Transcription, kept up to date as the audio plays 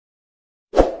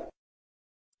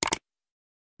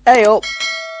Hey up!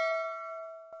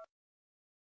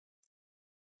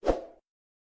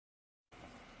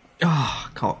 Ah,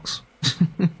 oh, Cox.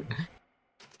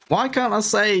 Why can't I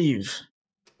save?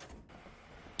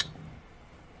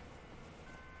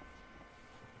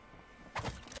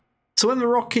 So when the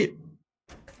rocket...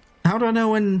 How do I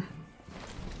know when...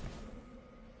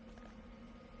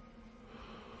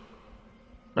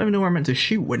 I don't even know where I'm meant to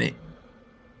shoot when it...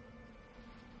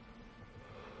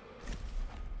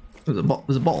 There's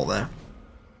a bottle there.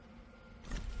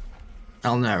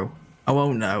 I'll know. I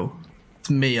won't know.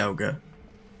 It's me, Ogre.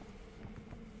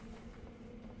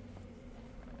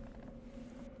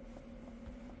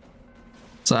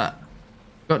 What's that?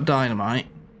 Got dynamite.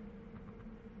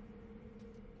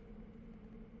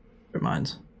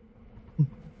 Reminds.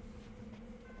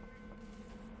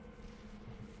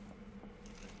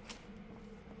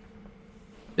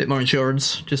 Bit more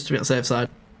insurance, just to be on the safe side.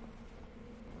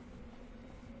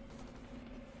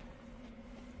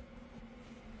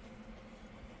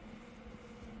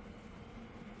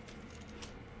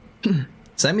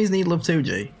 Semis need love too,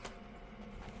 G.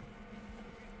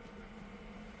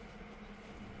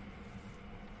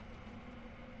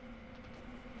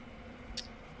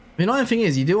 The annoying thing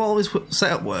is, you do all this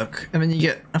setup work, and then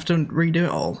you have to redo it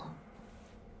all.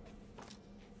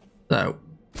 So,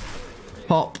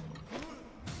 pop,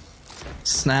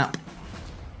 snap.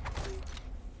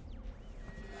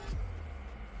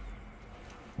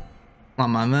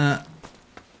 Landmine there.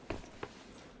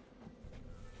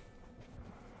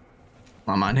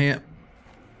 Landmine here.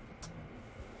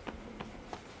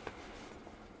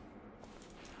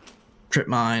 Trip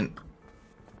mine.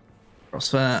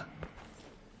 Cross there.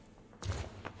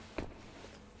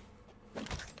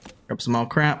 Grab some more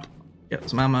crap. Get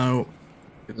some ammo.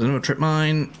 If there's another trip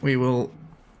mine, we will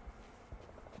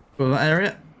go to that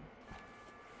area.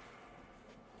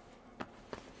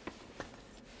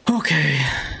 Okay.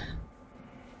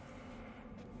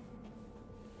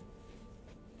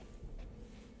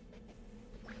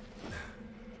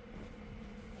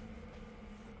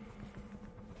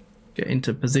 Get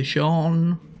into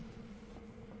position.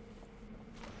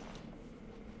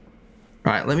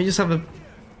 Right, let me just have a...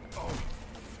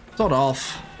 Sod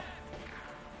off.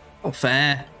 Not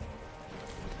fair.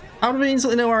 How do I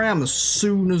instantly know where I am as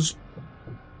soon as...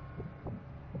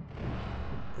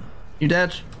 You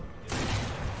dead?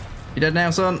 You dead now,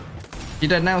 son? You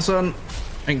dead now, son?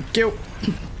 Thank you.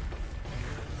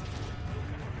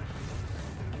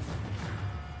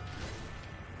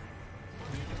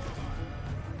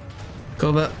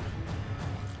 Cover.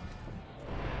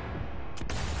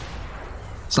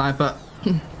 Sniper.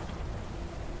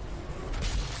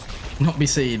 Not be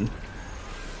seen.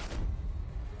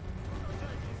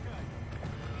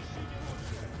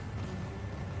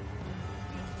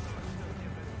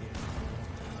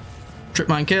 Trip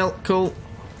mine kill. Cool.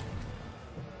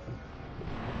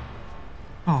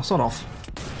 Oh, sod off.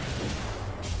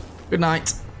 Good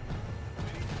night.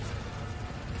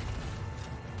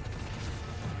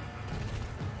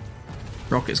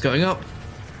 Rocket's going up.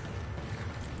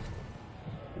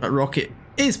 That rocket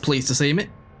is pleased to see me,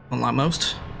 unlike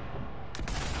most.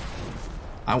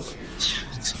 Ow.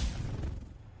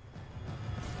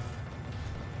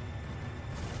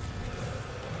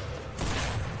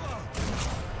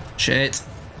 Shit.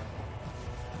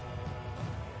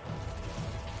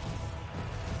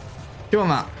 Do you want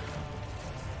that?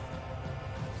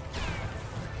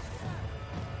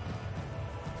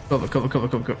 Cover, cover, cover,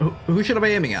 cover, cover. Who should I be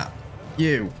aiming at?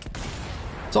 You.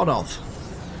 Sod off.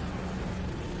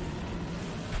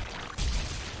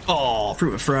 Oh,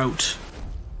 through the throat.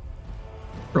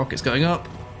 Rocket's going up.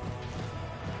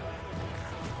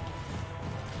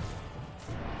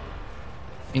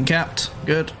 Incapped.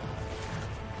 Good.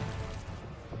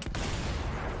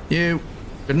 You.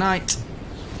 Good night.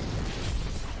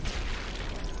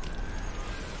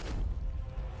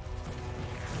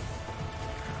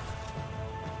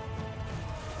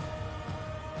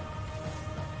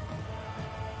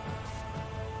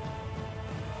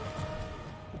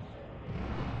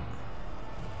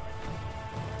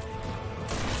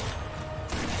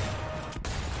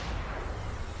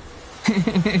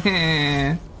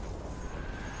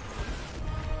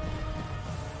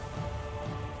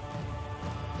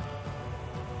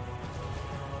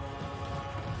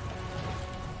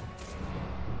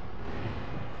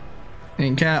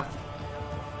 In cap.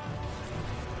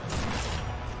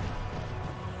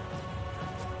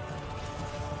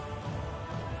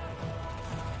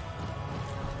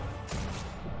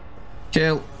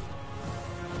 Kill.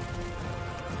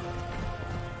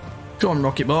 Come on,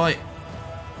 Rocket Boy.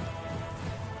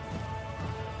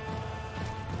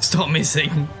 Stop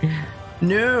missing.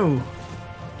 No.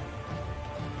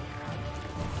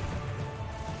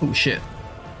 Oh shit.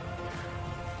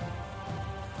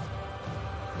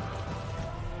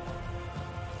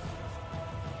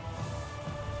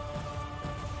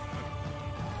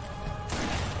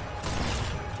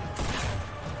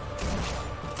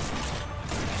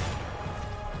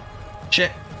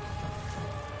 Shit.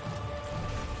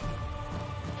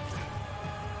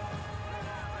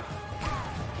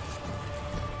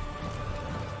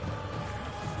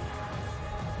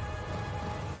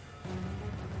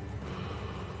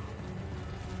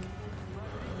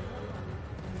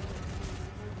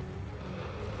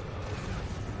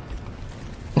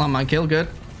 Landmine kill, good.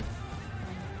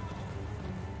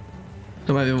 Don't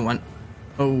know where the other one went.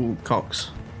 Oh, Cox.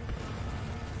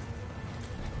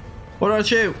 What do I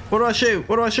shoot? What do I shoot?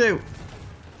 What do I shoot?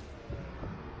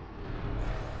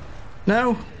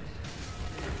 No.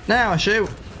 Now I shoot.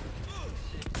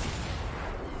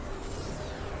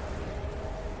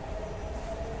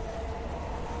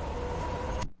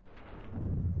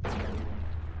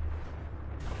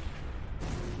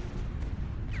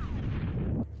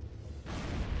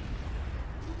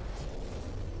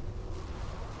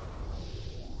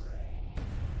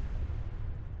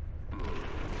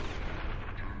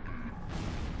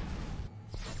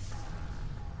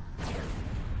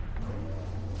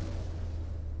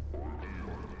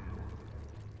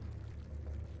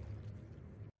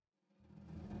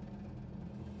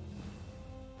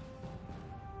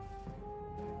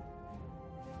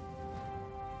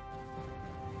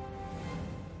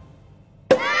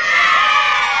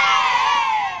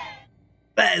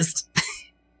 Best.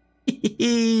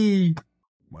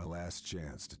 My last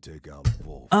chance to take out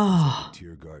Wolf.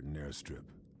 Tiergarten airstrip.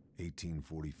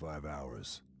 1845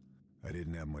 hours. I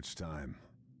didn't have much time.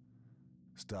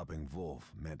 Stopping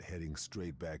Wolf meant heading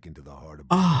straight back into the heart of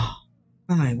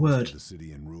my word. the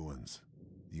city in ruins.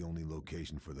 The only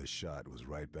location for the shot was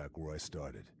right back where I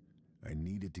started. I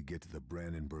needed to get to the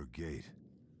Brandenburg Gate.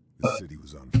 The city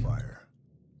was on fire.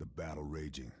 The battle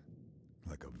raging.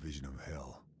 Like a vision of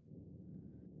hell.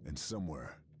 And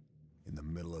somewhere, in the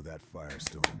middle of that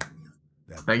firestorm,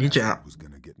 that bastard was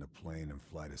gonna get in a plane and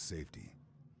fly to safety,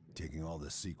 taking all the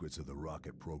secrets of the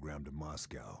rocket program to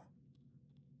Moscow.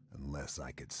 Unless I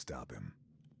could stop him.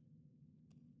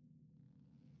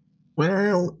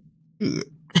 Well,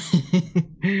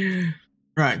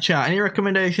 right, chat. Any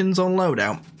recommendations on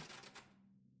loadout?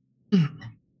 That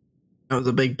was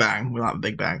a big bang. We like a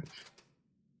big bang.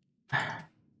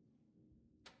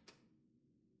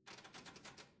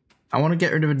 I want to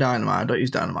get rid of a dynamite. I don't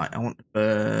use dynamite. I want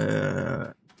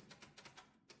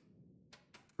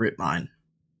rip mine.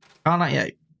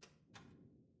 R98.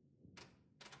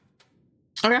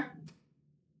 Okay.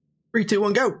 3, 2,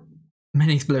 1, go.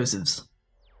 Many explosives.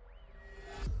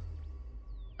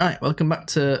 Alright, welcome back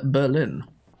to Berlin.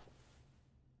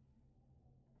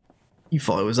 You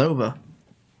thought it was over.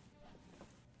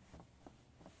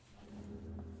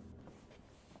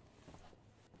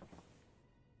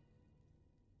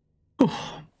 Oof.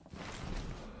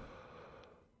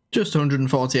 Just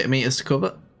 148 meters to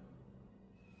cover.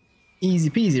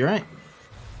 Easy peasy, right?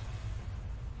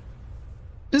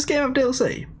 This game have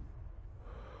DLC?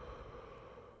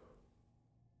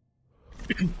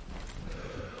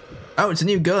 Oh, it's a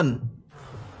new gun.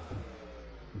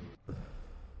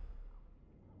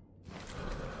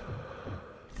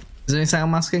 Is there any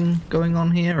sound masking going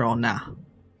on here or nah?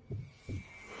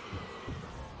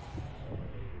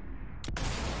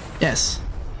 Yes.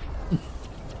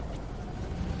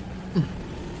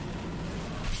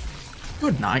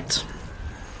 Good night.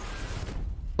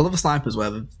 I love the snipers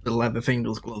wear the leather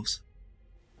fingerless gloves.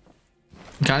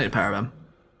 I kinda need a pair of them.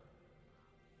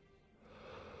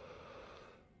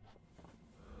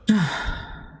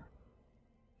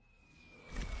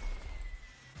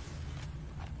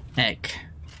 Heck.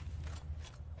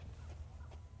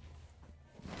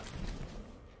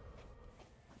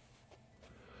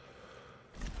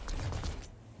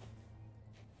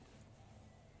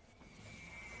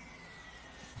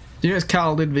 Do you know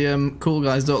Carl did the cool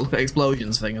guys don't look at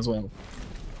explosions thing as well?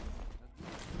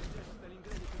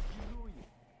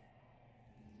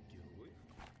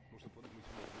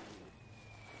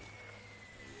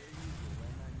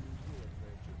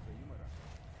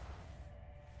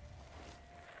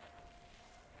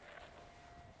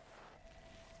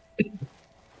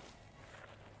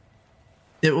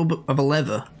 It will have a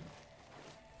leather.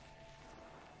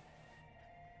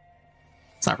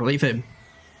 Does that relieve him?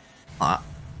 Like that.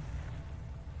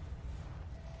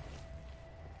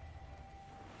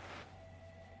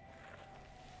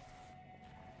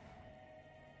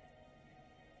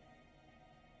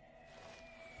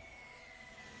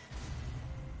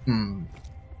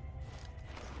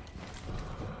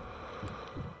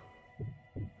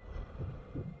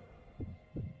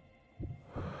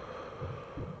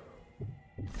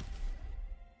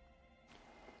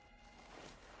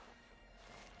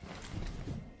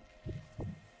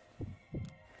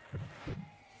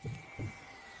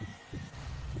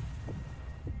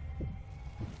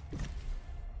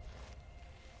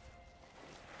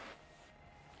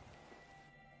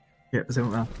 Yeah, there's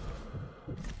him there.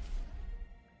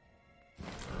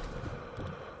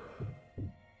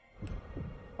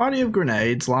 Why do you have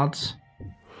grenades, lads?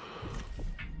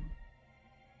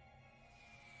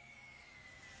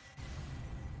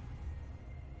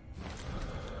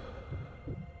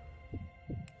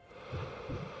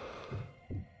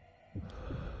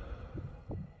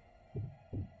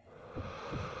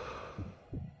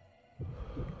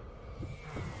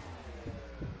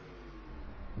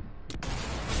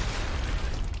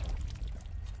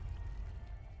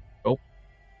 Oh.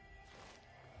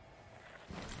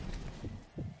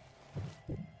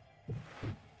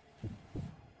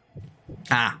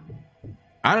 Ah.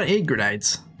 I don't need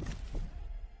grenades.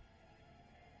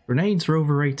 Grenades are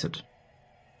overrated.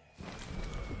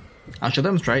 I shall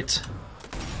demonstrate.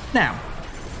 Now.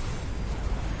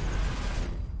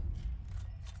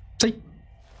 See?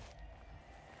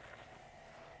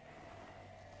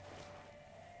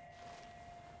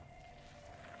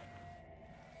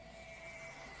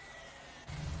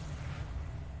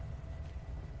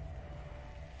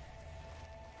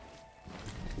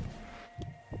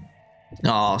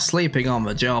 Oh, sleeping on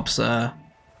the job, sir.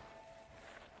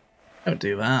 Don't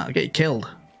do that, I'll get you killed.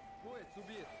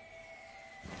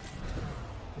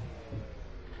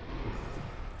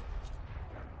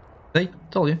 See?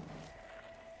 Told you.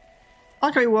 I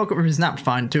like how he woke up from his nap to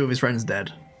find 2 of his friends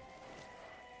dead.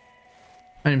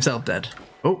 And himself dead.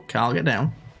 Oh, Carl, get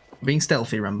down. Being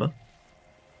stealthy, remember.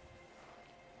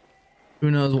 Who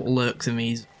knows what lurks in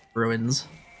these ruins.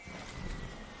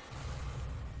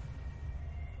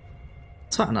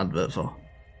 What's that an advert for?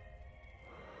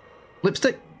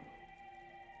 Lipstick?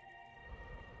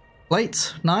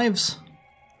 Plates? Knives?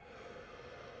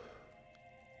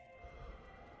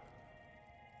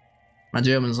 My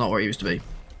German's not where it used to be.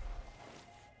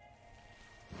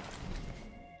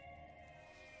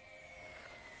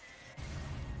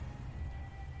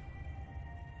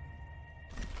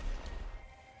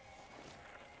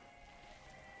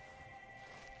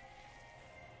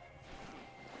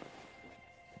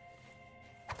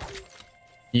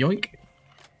 Yoink.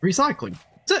 Recycling.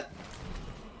 That's it.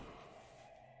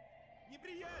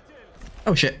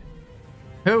 Oh shit.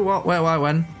 Who, what, where, why,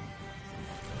 when?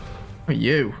 Who are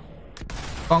you?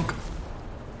 Bonk.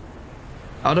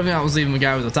 I don't think that was even the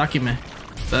guy who was attacking me.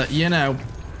 But, you know.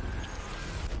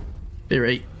 Be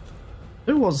right.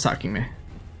 Who was attacking me?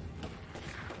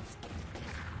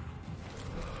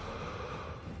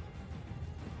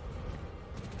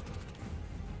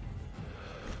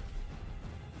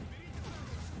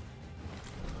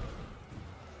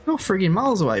 You're friggin'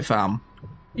 miles away, fam.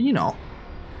 Are you not?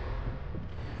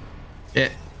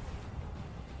 Shit.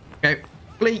 Okay.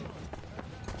 Flee.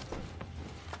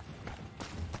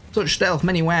 Such stealth,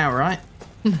 many wow, right?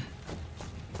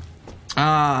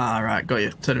 Ah, right, got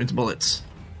you. Turn them into bullets.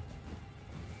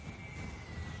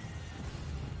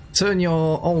 Turn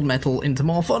your old metal into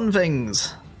more fun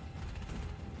things.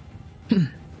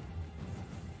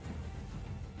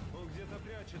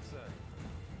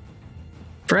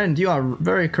 Friend, you are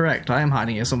very correct. I am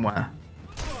hiding here somewhere.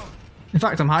 In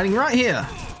fact, I'm hiding right here.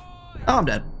 Oh, I'm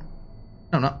dead.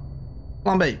 No, I'm not.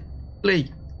 Plan B.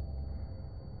 Flee.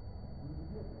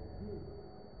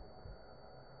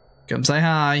 Come say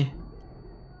hi.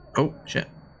 Oh, shit.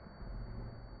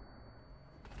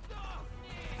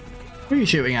 Who are you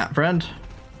shooting at, friend?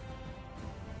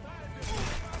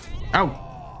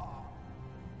 Ow.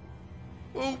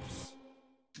 Oops.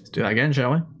 Let's do that again,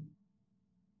 shall we?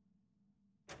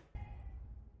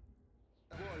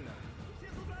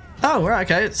 Oh, right,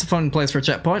 okay. It's a fun place for a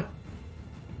checkpoint.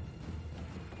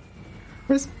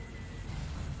 Where's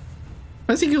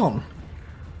he gone?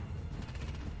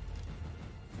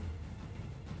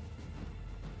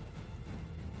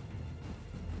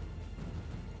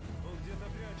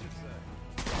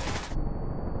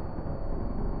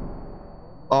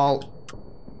 All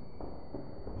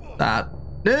that.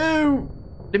 No!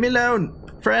 Leave me alone,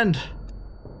 friend.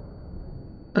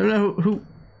 I don't know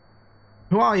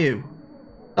who are you?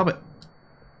 Stop it.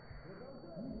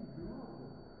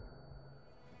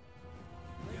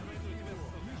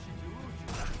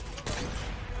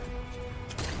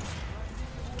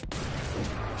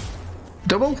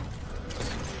 Double?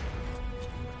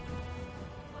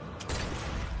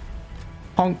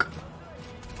 Honk.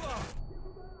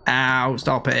 Ow,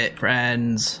 stop it,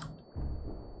 friends.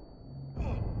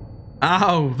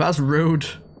 Ow, that's rude.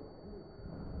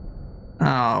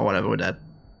 Oh, whatever, we're dead.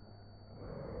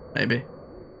 Maybe.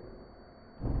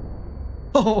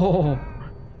 Oh!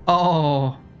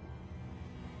 Oh!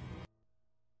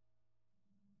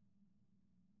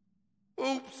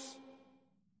 Oops.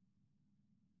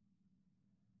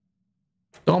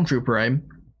 Stormtrooper aim.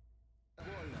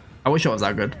 I wish I was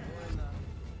that good.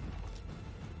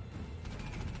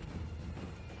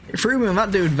 It threw me and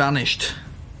that dude vanished.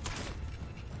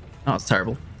 Oh, that's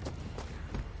terrible.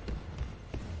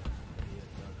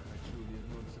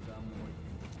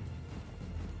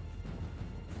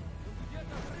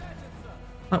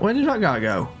 Like, where did that guy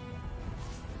go?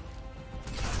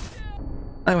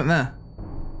 I went there.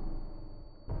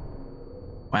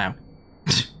 Wow.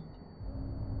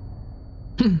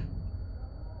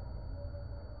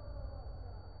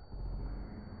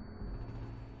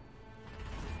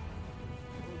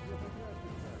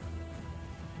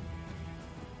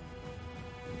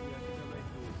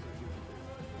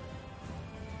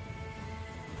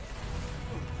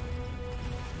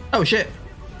 Oh shit.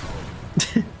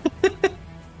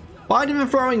 Why didn't the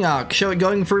throwing arc show it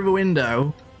going through the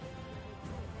window?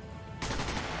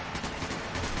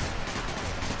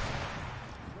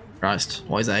 Christ,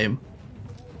 what is aim?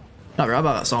 Not right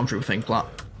about that stormtrooper thing, plat.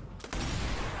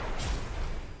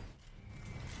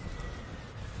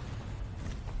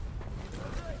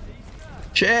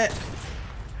 Shit!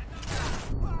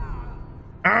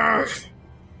 Arrgh.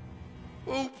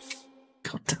 Oops!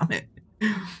 God damn it.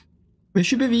 This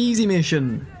should be the easy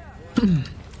mission.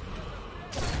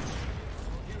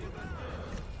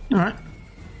 Alright.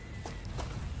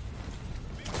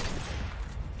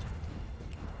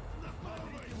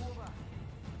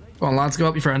 Come on, lads, go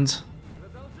help your friends.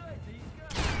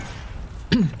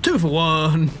 2 for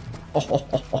 1.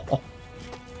 Oh,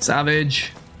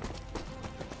 savage.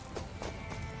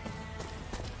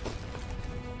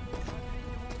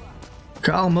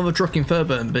 Carl, mother trucking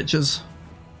Fairburn, bitches.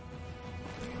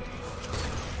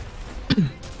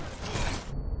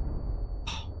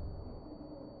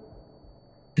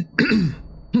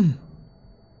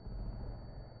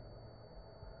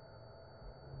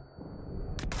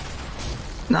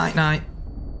 Night, night.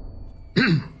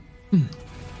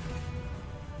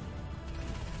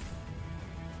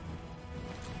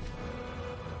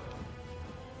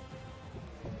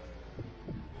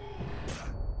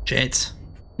 Shit.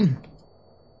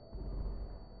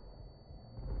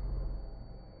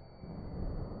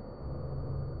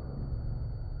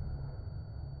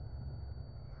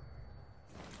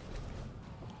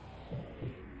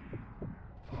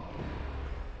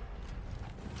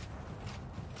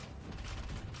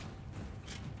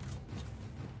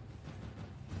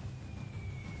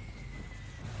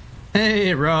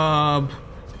 Hey, Rob.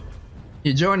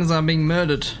 You join us on being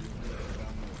murdered.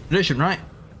 Tradition, right?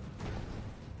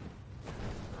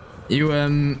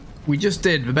 You, we just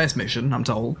did the best mission, I'm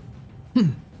told.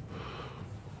 Don't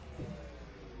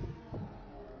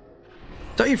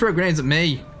you throw grenades at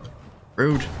me.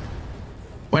 Rude.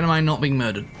 When am I not being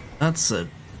murdered? That's a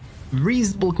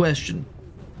reasonable question.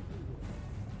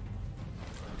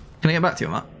 Can I get back to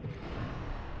you on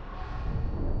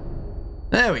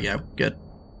that? There we go. Good.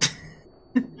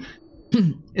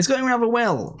 It's going rather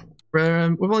well. We've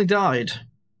only died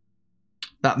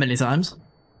that many times.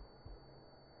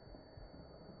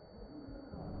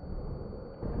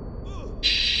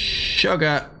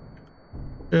 Sugar.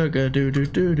 Sugar do do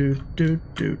do do do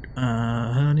do.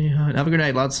 Honey, honey. Have a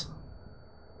grenade, lads.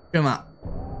 Come on.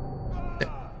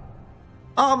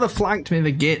 Oh, they flanked me,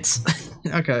 the gits.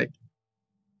 Okay.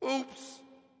 Oops.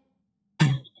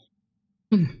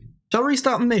 Shall I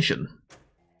restart the mission?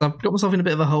 I've got myself in a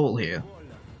bit of a hole here.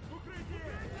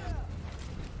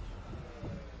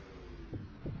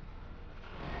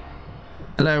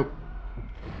 Hello.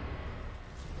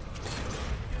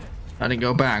 I didn't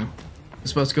go bang. I'm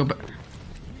supposed to go back.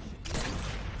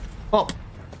 Pop.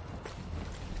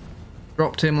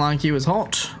 Dropped him like he was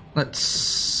hot.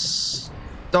 Let's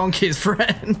donk his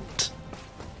friend.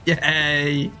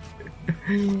 Yay.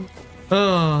 Oh,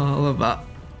 I love that.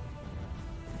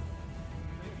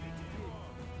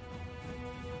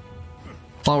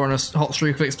 While we're on a hot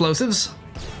streak of explosives.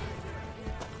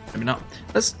 Maybe not.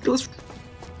 Let's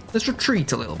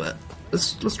retreat a little bit.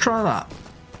 Let's try that.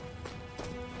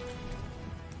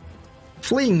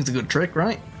 Fleeing's a good trick,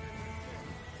 right?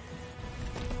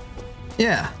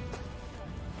 Yeah.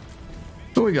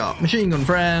 What we got? Machine gun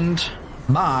friend.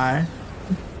 Bye.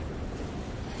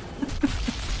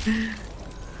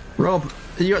 Rob,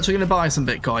 are you actually going to buy some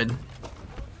Bitcoin?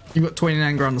 You've got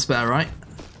 29 grand to spare, right?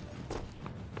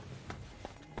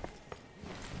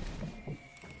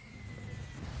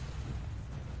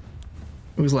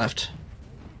 Who's left?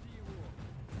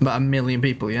 About 1 million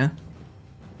people, yeah?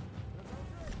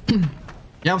 You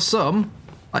have some,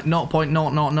 like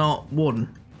 0.0001.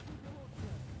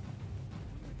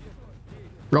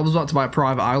 Rob's about to buy a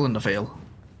private island, I feel.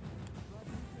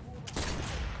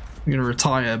 I'm gonna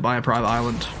retire, buy a private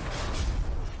island.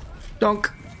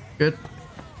 Donk. Good.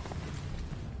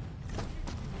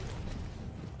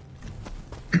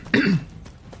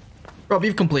 Rob,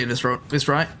 you've completed this,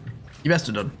 right? You best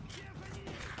have done.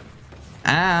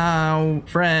 Ow,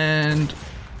 friend.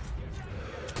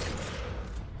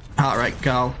 Heart rate,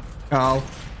 Carl. Carl.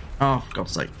 Oh, for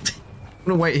God's sake. I'm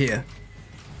gonna wait here.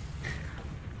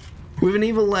 With an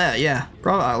evil lair, yeah.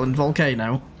 Private island,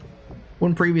 volcano.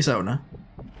 One previous owner.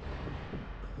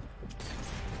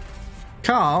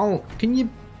 Carl, can you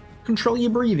control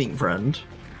your breathing, friend?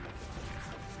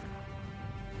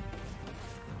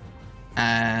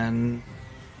 And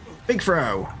big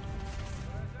throw.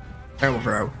 Terrible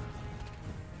throw.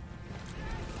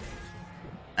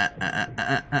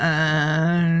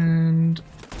 And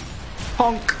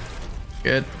honk.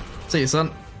 Good. See you,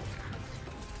 son.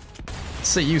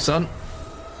 See you, son.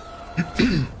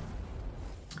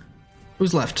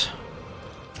 Who's left?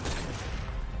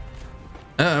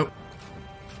 Uh oh.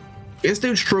 This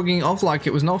dude's shrugging off like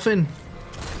it was nothing.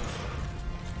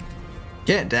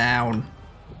 Get down.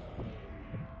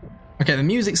 Okay, the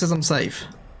music says I'm safe.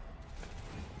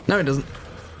 No, it doesn't.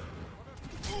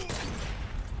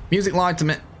 Music lied to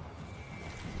me.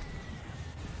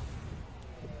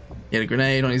 He had a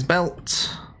grenade on his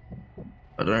belt.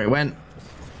 I don't know where he went.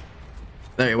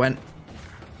 There he went.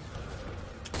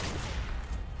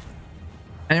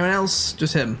 Anyone else?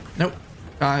 Just him. Nope.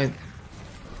 Guy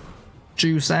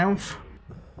due south.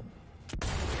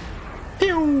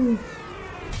 Pew!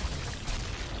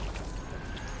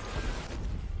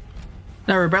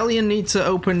 Now, Rebellion need to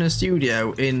open a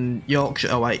studio in Yorkshire.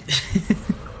 Oh, wait.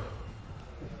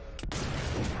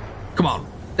 Come on.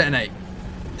 Detonate.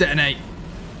 Detonate.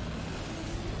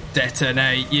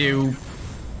 Detonate, you.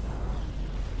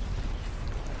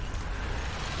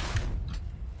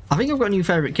 I think I've got a new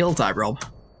favourite kill type, Rob.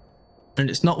 And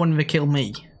it's not when they kill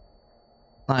me.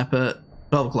 Like at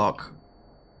 12 o'clock.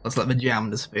 Let's let the jam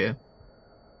disappear.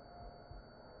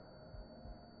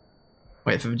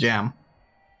 Wait for the jam.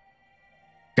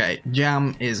 Okay,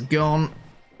 jam is gone.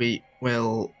 We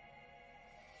will...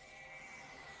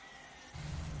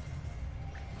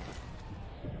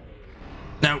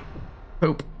 No.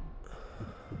 Poop.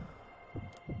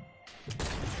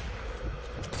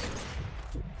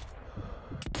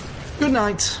 Good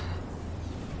night.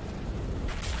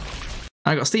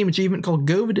 I got a Steam achievement called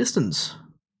Go the Distance.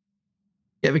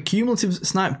 Get the cumulative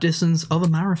snipe distance of a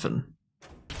marathon.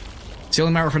 It's the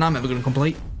only marathon I'm ever going to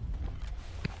complete.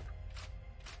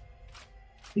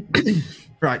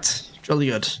 Right, jolly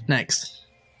good. Next.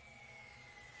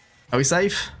 Are we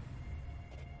safe?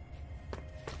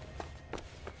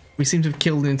 We seem to have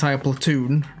killed the entire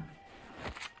platoon.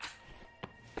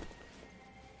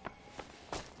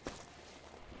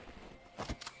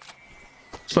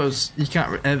 Suppose you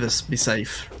can't ever be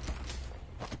safe.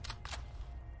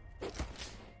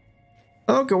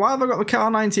 Oh god, why have I got the car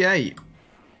 98?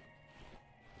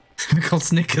 They're called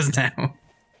Snickers now.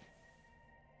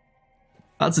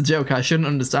 That's a joke, I shouldn't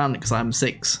understand it because I'm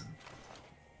 6.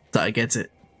 That I get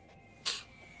it.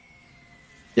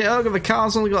 Yeah, look, the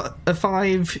car's only got a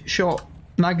 5-shot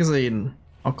magazine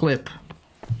or clip.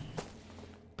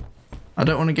 I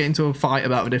don't want to get into a fight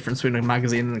about the difference between a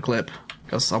magazine and a clip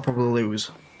because I'll probably lose.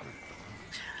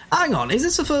 Hang on, is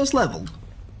this the first level?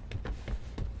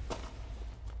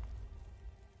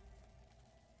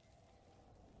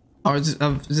 Or is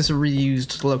this a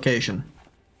reused location?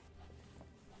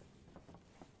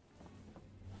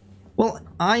 Well,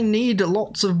 I need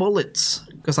lots of bullets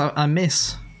because I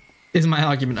miss. Is my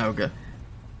argument, Ogre.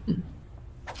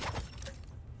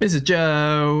 Mrs.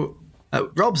 Joe.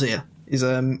 Oh, Rob's here.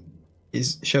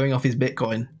 He's showing off his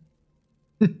Bitcoin.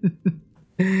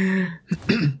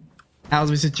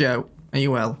 How's Mrs. Joe? Are you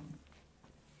well?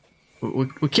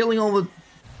 We're killing all the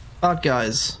bad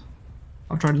guys.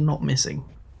 I've tried not missing.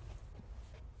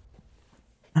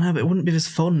 I know, but it wouldn't be this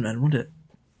fun then, would it?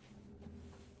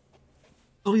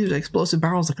 Oh, these explosive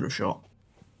barrels I could have shot.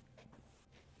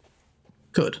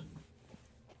 Could.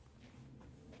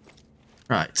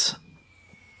 Right.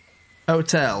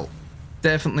 Hotel.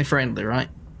 Definitely friendly, right?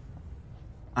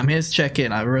 I'm here to check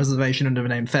in. I have a reservation under the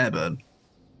name Fairburn.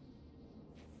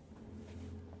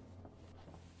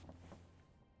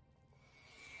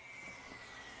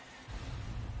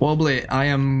 Wobbly, I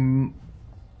am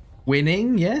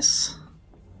winning, yes?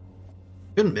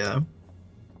 Shouldn't be though.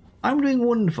 I'm doing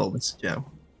wonderful, Mr. Joe.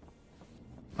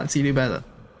 Let's see you do better.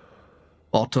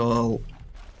 Bottle.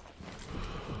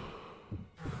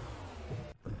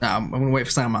 No, I'm gonna wait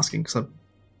for sound masking because I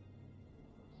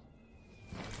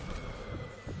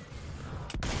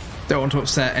don't want to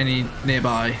upset any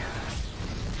nearby.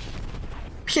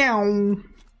 Pew!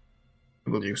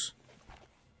 Double juice.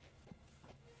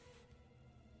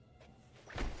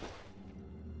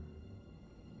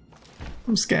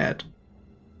 I'm scared.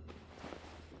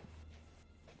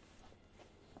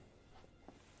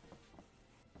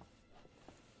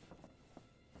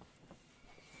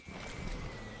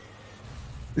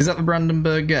 Is that the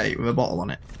Brandenburg Gate with a bottle on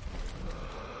it?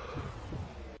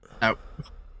 No.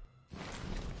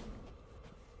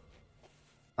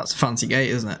 That's a fancy gate,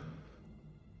 isn't it?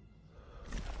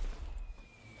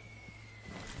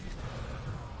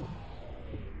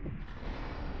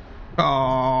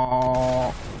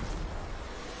 Oh.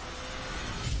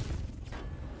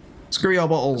 Screw your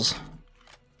bottles.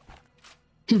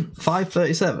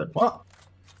 537. What?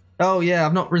 Oh yeah,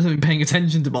 I've not really been paying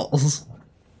attention to bottles.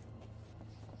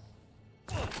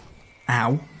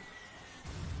 Ow.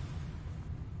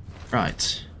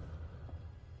 Right.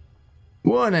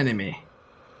 One enemy.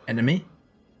 Enemy?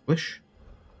 Wish.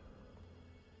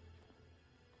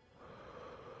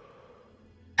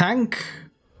 Tank,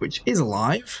 which is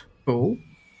alive. Cool.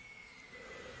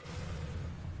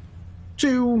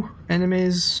 2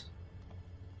 enemies.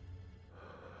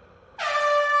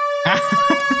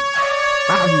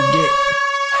 How do you get?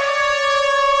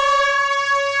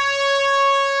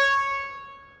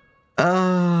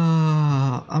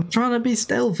 I'm trying to be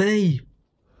stealthy.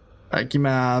 Thank you,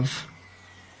 Mav.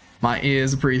 My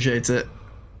ears appreciate it.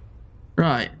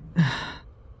 Right.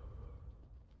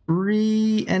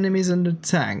 3 enemies and a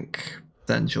tank,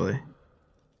 potentially.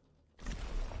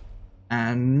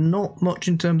 And not much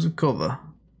in terms of cover.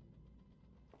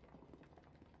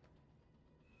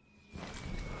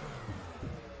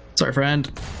 Sorry,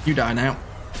 friend. You die now.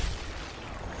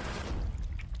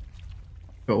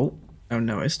 Cool. No one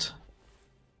noticed.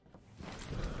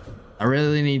 I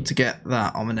really need to get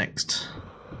that on the next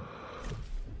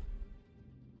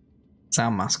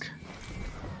sound mask.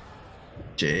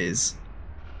 Jeez.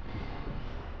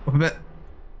 Up a bit.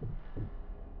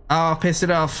 Oh, I pissed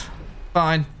it off.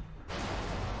 Fine.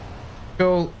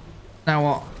 Cool. Now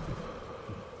what?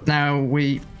 Now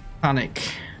we panic.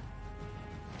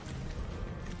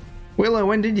 Willow,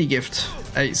 when did you gift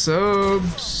 8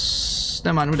 subs?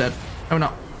 Never mind, we're dead. Oh,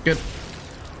 no. Good.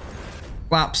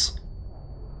 Claps.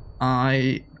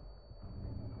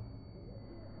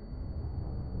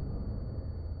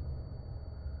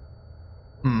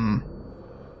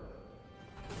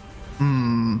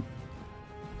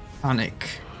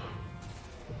 Panic.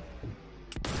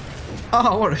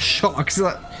 Oh, what a shock. It's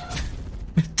like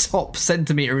the top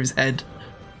centimetre of his head.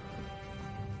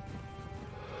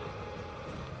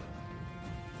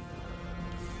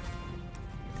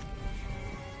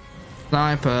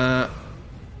 Sniper.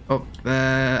 Up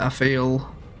there, I feel.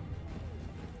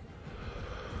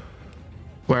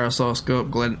 Where I saw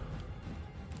scope glint.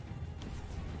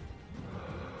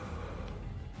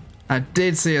 I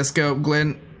did see a scope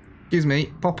glint. Excuse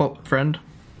me, pop up, friend.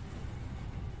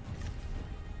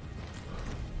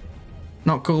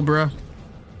 Not cool, bro.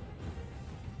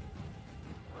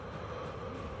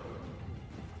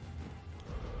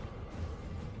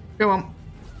 Go on.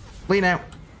 Lean out.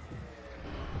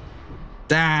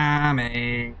 Damn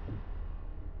it.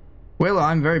 Well,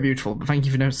 I'm very beautiful, but thank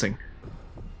you for noticing.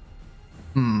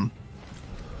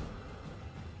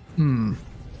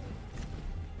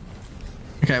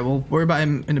 Okay, we'll worry about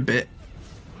him in a bit.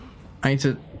 I need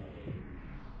to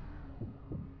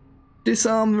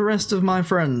disarm the rest of my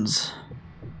friends.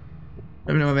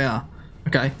 Let me know where they are.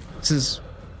 Okay, this is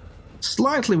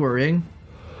slightly worrying.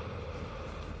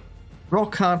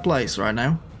 Rock hard place right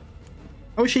now.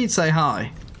 I wish he'd say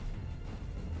hi.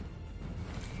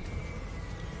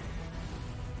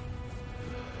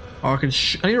 Or I can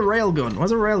I need a railgun.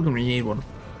 Where's a railgun when you need one?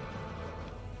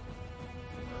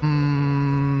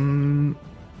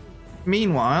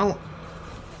 Meanwhile,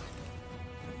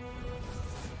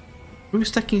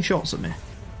 who's taking shots at me?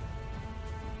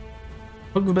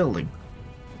 Hug the building.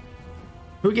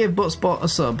 Who gave Buttspot a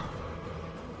sub?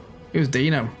 It was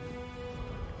Dino.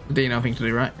 Dino thing to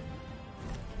do, right?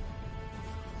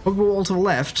 Hug the wall to the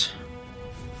left,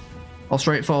 or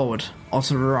straight forward, or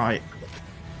to the right.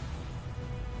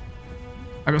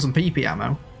 I got some PP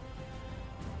ammo.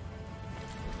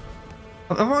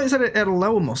 I've always said it had a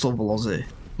lower muzzle velocity.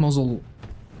 Muzzle.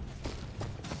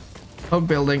 Hug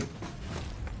building.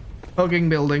 Hugging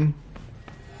building.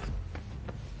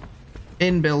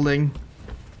 In building.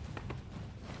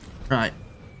 Right.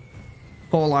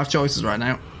 Poor life choices right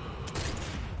now.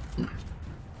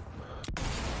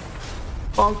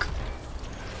 Bonk.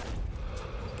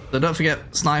 So don't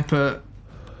forget sniper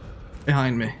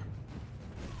behind me.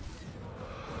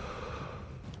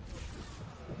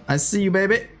 I see you,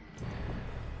 baby.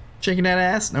 Shaking that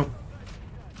ass. Nope.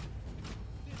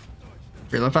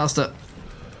 Reload faster.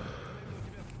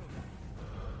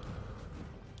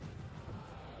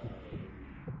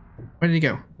 Where did he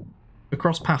go? We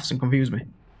cross paths and confuse me.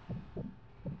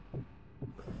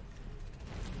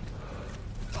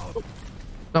 Don't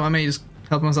mind me just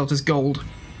helping myself to this gold.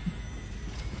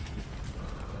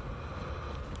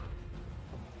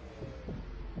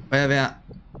 Where are they at?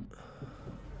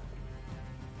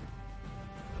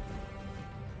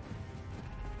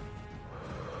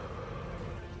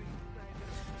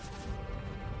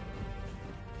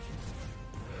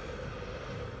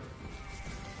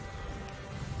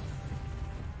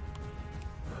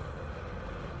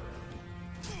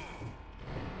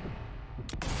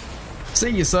 See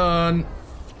you, son.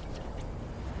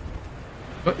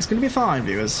 But it's gonna be fine,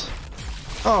 viewers.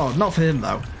 Oh, not for him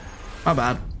though. My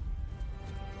bad.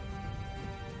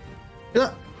 Is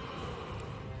that?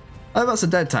 Oh, that's a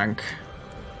dead tank.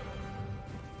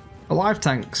 Alive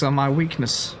tanks are my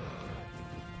weakness.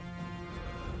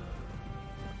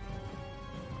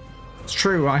 It's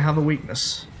true, I have a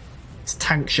weakness. It's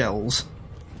tank shells.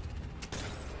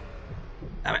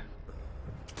 Damn it.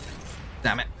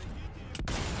 Damn it.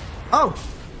 Oh!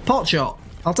 Pot shot.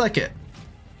 I'll take it.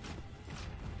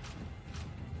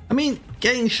 I mean,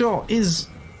 getting shot is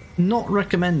not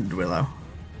recommended, Willow.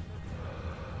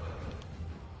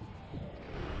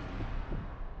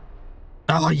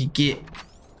 Oh, you get.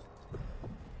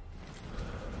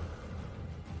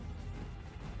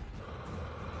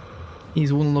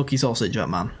 He's one lucky sausage, that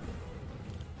man.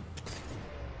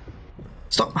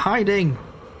 Stop hiding!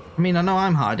 I mean, I know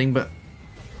I'm hiding, but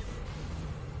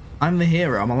I'm the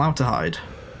hero, I'm allowed to hide.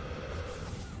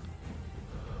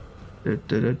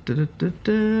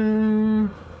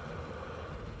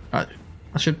 Right,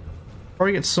 I should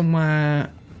probably get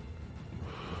somewhere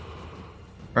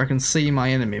where I can see my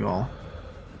enemy more.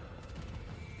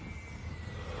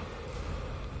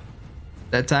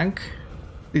 Dead tank?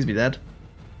 Please be dead.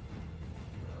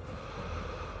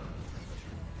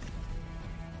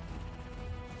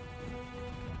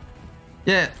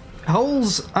 Yeah,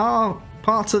 holes are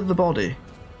part of the body.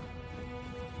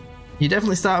 You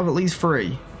definitely start with at least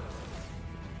 3.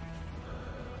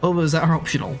 Others are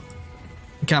optional.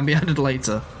 Can be added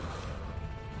later.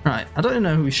 Right, I don't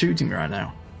know who's shooting me right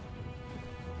now.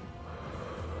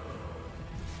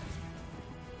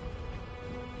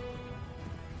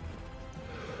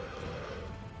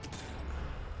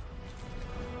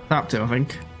 Tapped him, I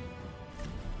think.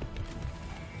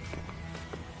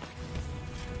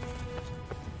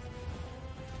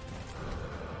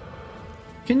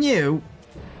 Can you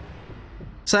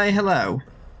say hello?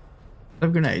 I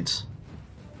have grenades.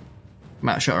 I'm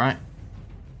out of shot, right?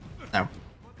 No.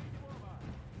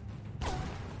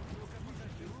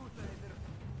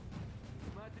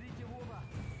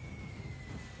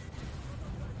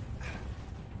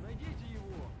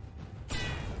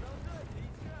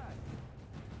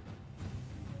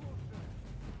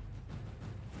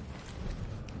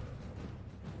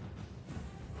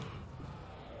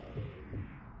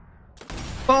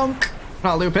 Bonk!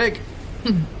 Not a little pig.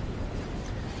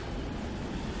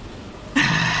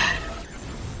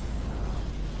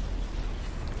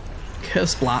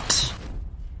 Splat.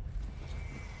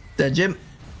 Dead Jim.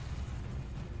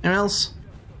 Anyone else?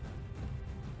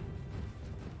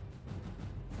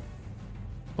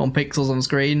 1 pixels on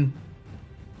screen.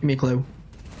 Give me a clue.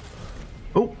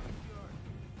 Oh.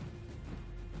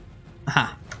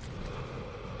 Aha.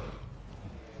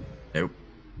 Nope.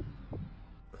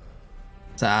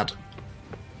 Sad.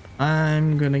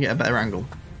 I'm gonna get a better angle.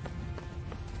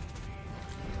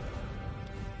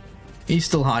 He's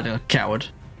still hiding, a coward.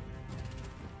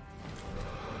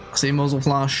 I see muzzle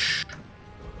flash.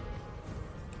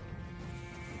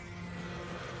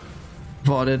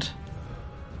 Avoided.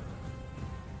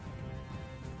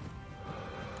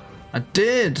 I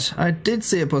did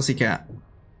see a pussycat.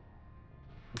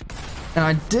 And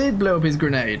I did blow up his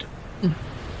grenade.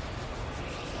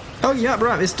 Oh yeah,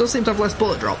 right, this does seem to have less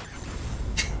bullet drop.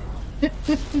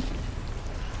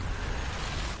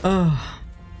 Oh.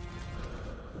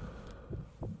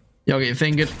 Y'all get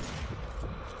fingered.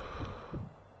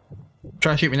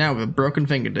 Try to shoot me now with a broken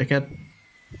finger, dickhead.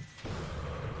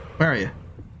 Where are you?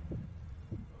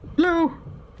 Hello?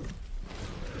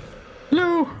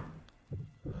 Hello?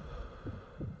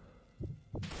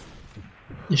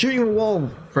 You're shooting a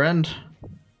wall, friend.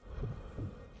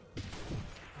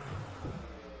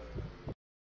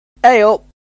 Hey up!